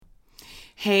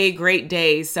Hey, great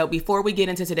day. So before we get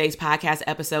into today's podcast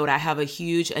episode, I have a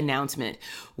huge announcement.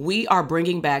 We are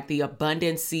bringing back the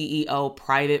Abundance CEO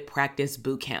Private Practice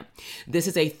Bootcamp. This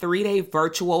is a 3-day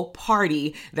virtual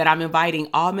party that I'm inviting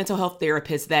all mental health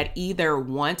therapists that either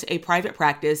want a private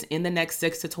practice in the next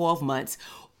 6 to 12 months,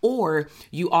 or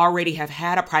you already have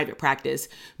had a private practice,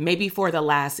 maybe for the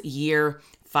last year,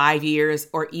 5 years,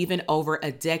 or even over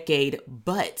a decade,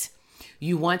 but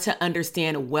you want to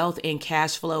understand wealth and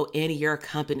cash flow in your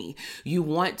company. You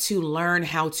want to learn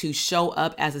how to show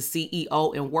up as a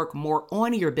CEO and work more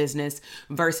on your business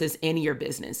versus in your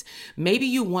business. Maybe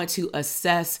you want to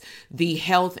assess the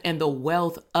health and the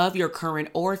wealth of your current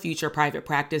or future private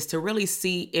practice to really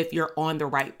see if you're on the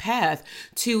right path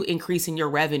to increasing your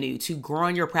revenue, to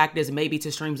growing your practice, maybe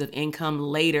to streams of income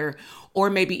later, or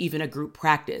maybe even a group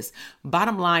practice.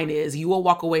 Bottom line is you will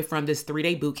walk away from this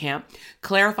 3-day bootcamp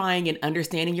clarifying and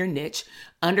understanding your niche,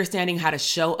 understanding how to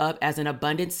show up as an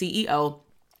abundant CEO,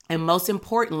 and most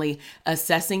importantly,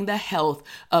 assessing the health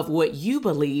of what you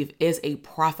believe is a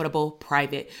profitable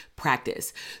private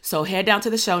practice. So head down to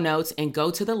the show notes and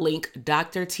go to the link,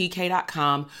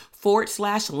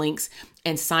 drtk.com/links,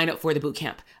 and sign up for the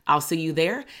bootcamp. I'll see you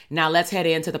there. Now let's head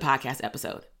into the podcast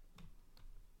episode.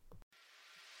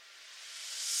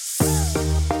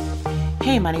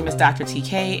 Hey, my name is Dr.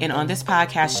 TK, and on this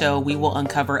podcast show, we will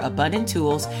uncover abundant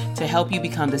tools to help you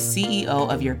become the CEO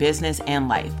of your business and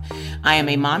life. I am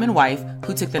a mom and wife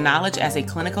who took the knowledge as a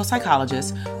clinical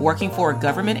psychologist, working for a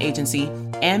government agency,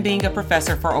 and being a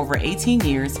professor for over 18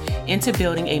 years into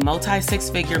building a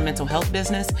multi-6-figure mental health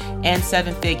business and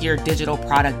 7-figure digital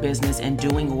product business and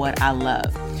doing what I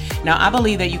love. Now, I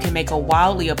believe that you can make a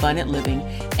wildly abundant living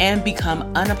and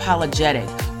become unapologetic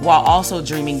while also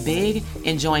dreaming big,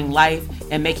 enjoying life,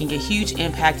 and making a huge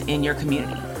impact in your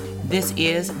community. This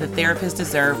is the Therapists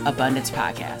Deserve Abundance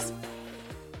podcast.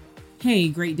 Hey,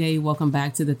 great day. Welcome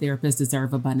back to the Therapists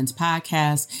Deserve Abundance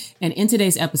podcast. And in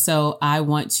today's episode, I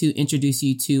want to introduce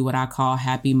you to what I call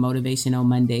Happy Motivational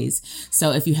Mondays.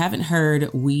 So if you haven't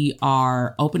heard, we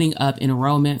are opening up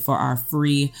enrollment for our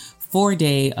free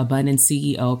 4-day Abundance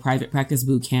CEO Private Practice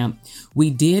Bootcamp. We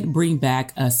did bring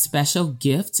back a special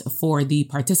gift for the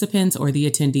participants or the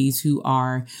attendees who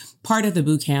are part of the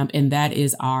bootcamp, and that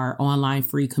is our online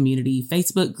free community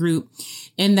Facebook group.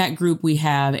 In that group, we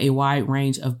have a wide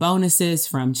range of bonuses,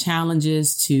 from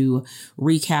challenges to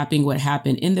recapping what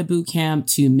happened in the bootcamp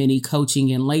to mini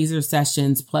coaching and laser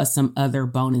sessions, plus some other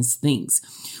bonus things.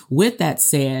 With that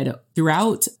said,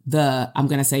 throughout the, I'm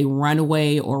going to say,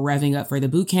 runaway or revving up for the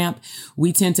bootcamp,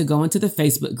 we tend to go into the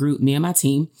Facebook group, me and my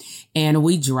team, and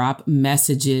we drop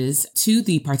messages to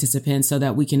the participants so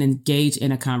that we can engage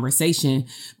in a conversation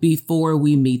before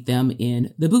we meet them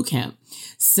in the bootcamp.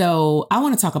 So I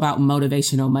want to talk about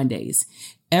Motivational Mondays.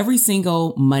 Every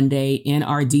single Monday in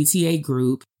our DTA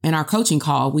group and our coaching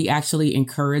call, we actually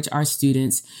encourage our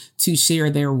students to share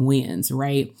their wins,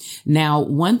 right? Now,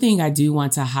 one thing I do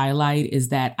want to highlight is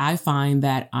that I find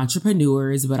that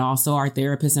entrepreneurs, but also our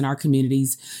therapists in our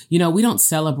communities, we don't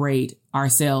celebrate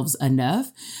ourselves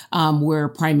enough. We're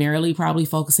primarily probably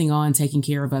focusing on taking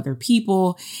care of other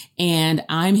people. And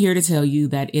I'm here to tell you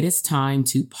that it is time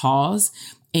to pause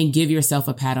and give yourself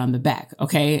a pat on the back.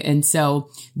 Okay. And so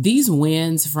these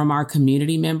wins from our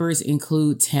community members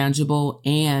include tangible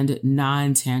and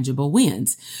non-tangible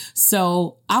wins.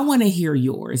 So I want to hear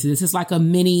yours. This is like a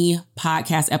mini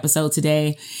podcast episode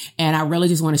today. And I really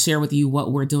just want to share with you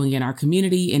what we're doing in our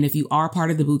community. And if you are part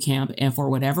of the bootcamp and for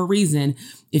whatever reason,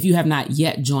 if you have not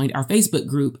yet joined our Facebook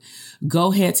group,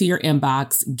 go ahead to your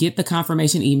inbox, get the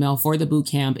confirmation email for the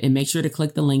bootcamp, and make sure to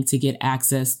click the link to get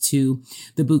access to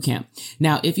the bootcamp.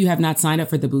 Now, if you have not signed up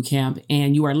for the bootcamp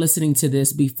and you are listening to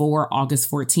this before August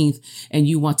 14th and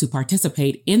you want to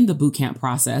participate in the bootcamp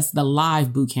process, the live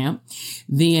bootcamp,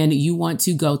 then you want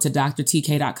to go to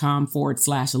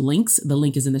drtk.com/links. The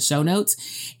link is in the show notes,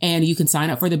 and you can sign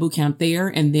up for the bootcamp there.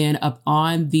 And then up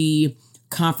on the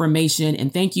confirmation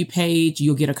and thank you page,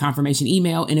 you'll get a confirmation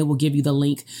email and it will give you the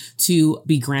link to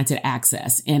be granted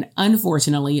access. And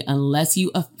unfortunately, unless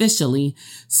you officially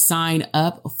sign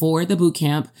up for the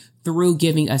bootcamp through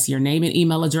giving us your name and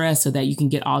email address so that you can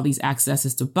get all these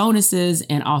accesses to bonuses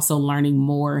and also learning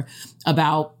more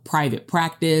about private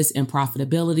practice and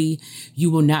profitability, you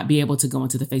will not be able to go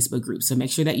into the Facebook group. So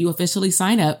make sure that you officially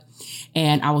sign up,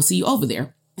 and I will see you over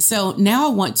there. So now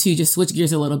I want to just switch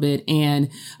gears a little bit, and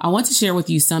I want to share with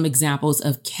you some examples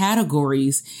of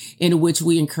categories in which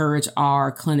we encourage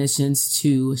our clinicians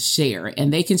to share,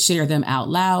 and they can share them out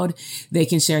loud. They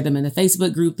can share them in the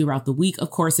Facebook group throughout the week. Of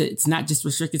course, it's not just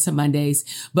restricted to Mondays,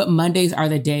 but Mondays are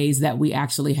the days that we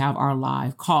actually have our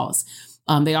live calls.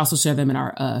 They also share them in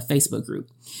our Facebook group.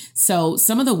 So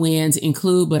some of the wins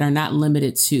include, but are not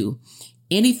limited to,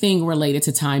 anything related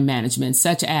to time management,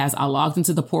 such as I logged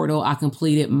into the portal, I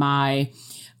completed my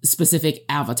specific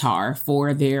avatar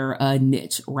for their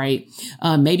niche, right?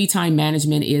 Maybe time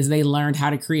management is they learned how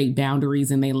to create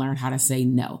boundaries and they learned how to say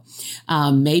no.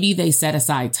 Maybe they set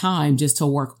aside time just to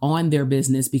work on their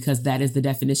business, because that is the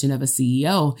definition of a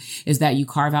CEO, is that you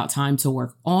carve out time to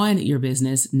work on your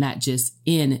business, not just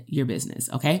in your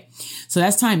business. Okay. So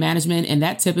that's time management, and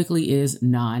that typically is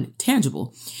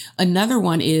non-tangible. Another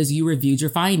one is you reviewed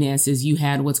your finances. You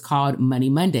had what's called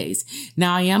Money Mondays.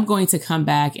 Now I am going to come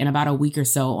back in about a week or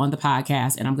so on the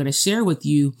podcast, and I'm going to share with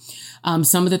you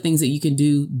some of the things that you can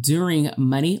do during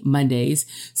Money Mondays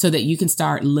so that you can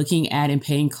start looking at and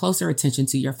paying closer attention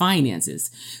to your finances.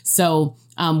 So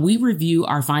we review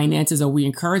our finances, or we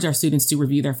encourage our students to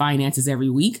review their finances every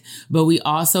week, but we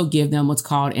also give them what's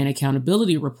called an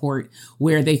accountability report,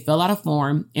 where they fill out a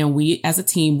form and we as a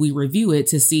team, we review it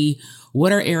to see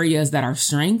what are areas that are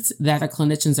strengths that the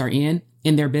clinicians are in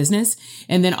their business.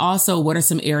 And then also what are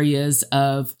some areas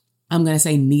of, I'm going to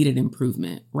say, needed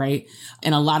improvement, right?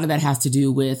 And a lot of that has to do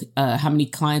with how many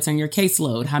clients on your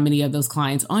caseload, how many of those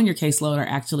clients on your caseload are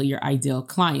actually your ideal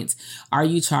clients. Are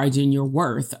you charging your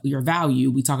worth, your value?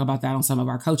 We talk about that on some of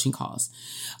our coaching calls.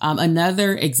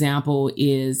 Another example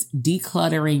is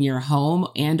decluttering your home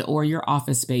and or your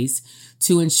office space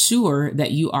to ensure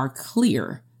that you are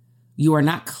clear. You are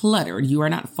not cluttered. You are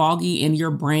not foggy in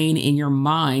your brain, in your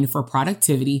mind for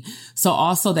productivity. So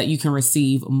also that you can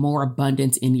receive more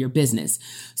abundance in your business.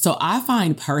 So I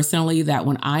find personally that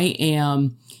when I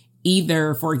am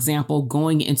either, for example,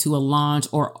 going into a launch,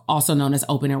 or also known as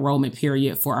open enrollment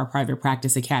period for our private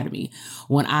practice academy,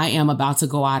 when I am about to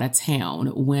go out of town,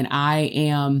 when I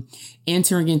am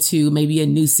entering into maybe a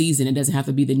new season, it doesn't have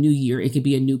to be the new year. It could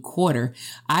be a new quarter.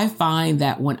 I find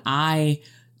that when I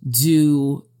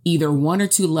do either 1 or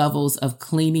 2 levels of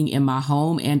cleaning in my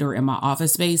home and or in my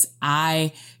office space,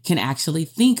 I can actually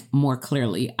think more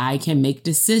clearly. I can make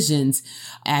decisions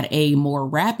at a more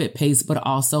rapid pace, but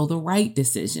also the right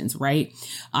decisions, right?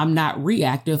 I'm not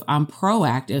reactive, I'm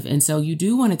proactive. And so you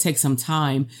do want to take some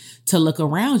time to look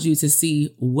around you to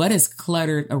see what is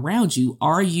cluttered around you.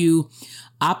 Are you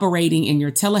operating in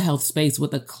your telehealth space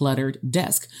with a cluttered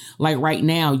desk? Like right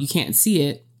now, you can't see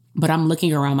it, but I'm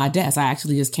looking around my desk. I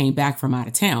actually just came back from out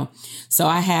of town. So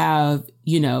I have,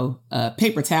 a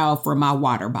paper towel for my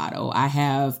water bottle. I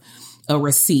have a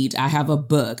receipt. I have a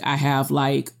book. I have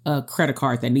like a credit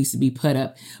card that needs to be put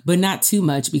up, but not too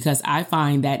much, because I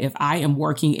find that if I am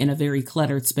working in a very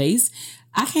cluttered space,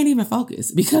 I can't even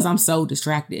focus because I'm so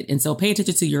distracted. And so pay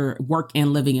attention to your work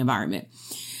and living environment.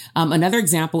 Another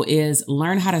example is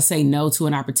learn how to say no to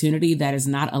an opportunity that is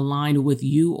not aligned with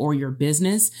you or your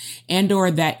business and or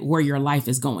that where your life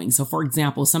is going. So for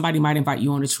example, somebody might invite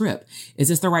you on a trip. Is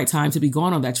this the right time to be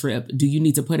going on that trip? Do you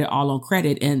need to put it all on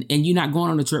credit? And you're not going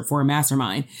on a trip for a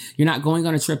mastermind. You're not going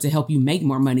on a trip to help you make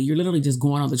more money. You're literally just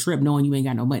going on the trip knowing you ain't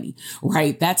got no money,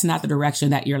 right? That's not the direction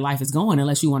that your life is going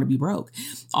unless you want to be broke.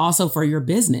 Also for your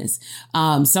business,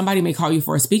 somebody may call you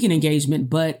for a speaking engagement,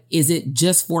 but is it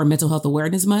just for Mental Health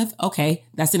Awareness Month? Okay,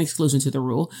 that's an exclusion to the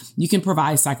rule. You can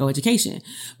provide psychoeducation,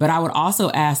 but I would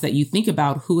also ask that you think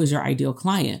about who is your ideal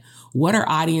client. What are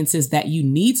audiences that you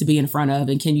need to be in front of?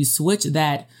 And can you switch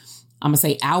that, I'm going to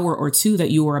say, hour or 2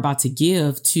 that you were about to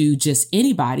give to just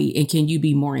anybody? And can you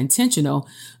be more intentional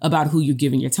about who you're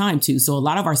giving your time to? So a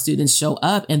lot of our students show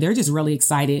up and they're just really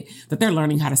excited that they're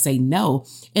learning how to say no.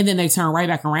 And then they turn right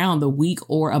back around the week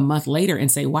or a month later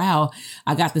and say, wow,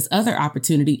 I got this other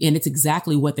opportunity. And it's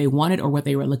exactly what they wanted or what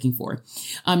they were looking for.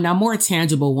 Now more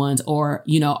tangible ones are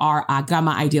I got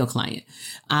my ideal client.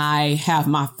 I have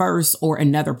my first or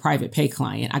another private pay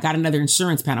client. I got another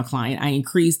insurance panel client. I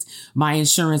increased my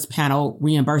insurance panel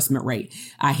reimbursement rate.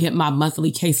 I hit my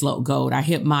monthly caseload goal. I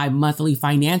hit my monthly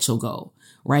financial goal,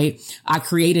 right? I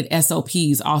created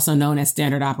SOPs, also known as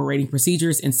standard operating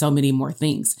procedures, and so many more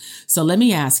things. So let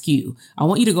me ask you, I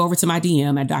want you to go over to my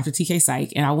DM at Dr. TK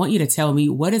Psych, and I want you to tell me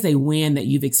what is a win that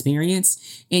you've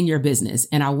experienced in your business.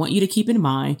 And I want you to keep in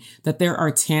mind that there are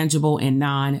tangible and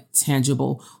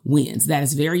non-tangible wins. That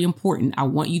is very important. I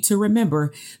want you to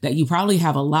remember that you probably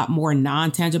have a lot more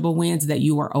non-tangible wins that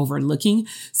you are overlooking,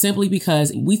 simply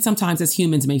because we sometimes as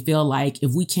humans may feel like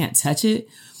if we can't touch it,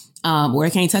 or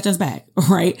it can't touch us back,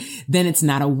 right? Then it's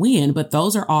not a win, but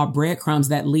those are all breadcrumbs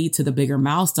that lead to the bigger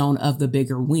milestone of the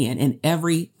bigger win, and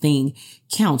everything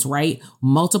counts, right?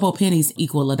 Multiple pennies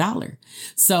equal $1.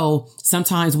 So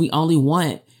sometimes we only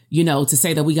want to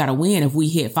say that we got to win if we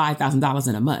hit $5,000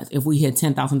 in a month, if we hit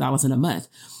 $10,000 in a month.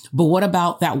 But what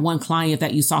about that one client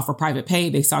that you saw for private pay?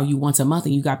 They saw you once a month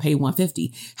and you got paid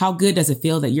 $150. How good does it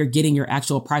feel that you're getting your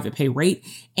actual private pay rate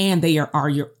and they are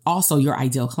also your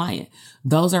ideal client?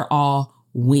 Those are all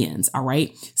wins. All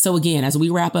right. So again, as we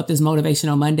wrap up this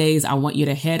Motivational Mondays, I want you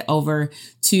to head over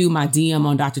to my DM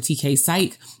on Dr. TK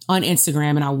Psych on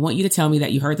Instagram. And I want you to tell me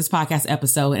that you heard this podcast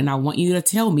episode. And I want you to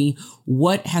tell me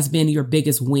what has been your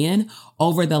biggest win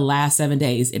over the last 7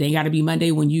 days. It ain't got to be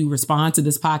Monday when you respond to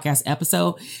this podcast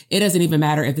episode. It doesn't even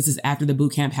matter if this is after the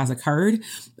boot camp has occurred.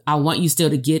 I want you still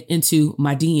to get into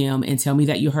my DM and tell me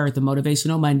that you heard the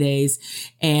Motivational Mondays.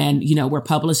 And, we're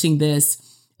publishing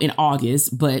this in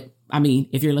August, but I mean,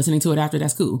 if you're listening to it after,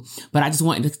 that's cool. But I just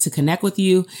wanted to connect with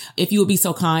you. If you would be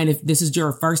so kind, if this is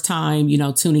your first time,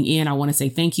 tuning in, I want to say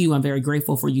thank you. I'm very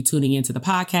grateful for you tuning into the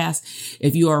podcast.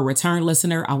 If you are a return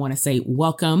listener, I want to say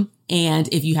welcome. And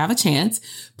if you have a chance,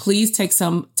 please take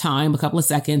some time, a couple of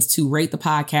seconds to rate the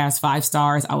podcast 5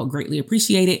 stars. I would greatly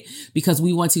appreciate it because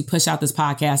we want to push out this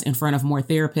podcast in front of more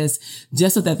therapists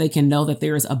just so that they can know that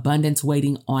there is abundance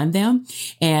waiting on them.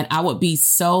 And I would be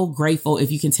so grateful if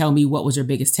you can tell me what was your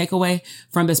biggest takeaway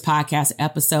from this podcast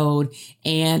episode.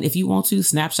 And if you want to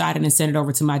snapshot it and send it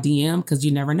over to my DM, because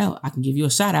you never know, I can give you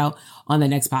a shout out on the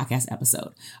next podcast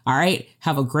episode. All right.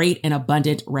 Have a great and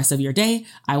abundant rest of your day.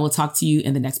 I will talk to you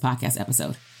in the next podcast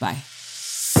episode. Bye.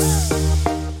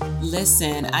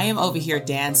 Listen, I am over here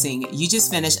dancing. You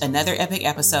just finished another epic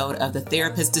episode of the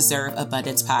Therapists Deserve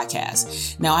Abundance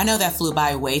podcast. Now, I know that flew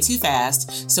by way too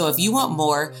fast. So if you want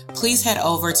more, please head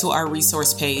over to our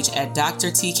resource page at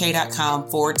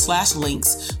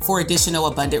drtk.com/links for additional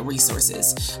abundant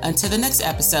resources. Until the next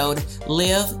episode,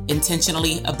 live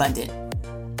intentionally abundant.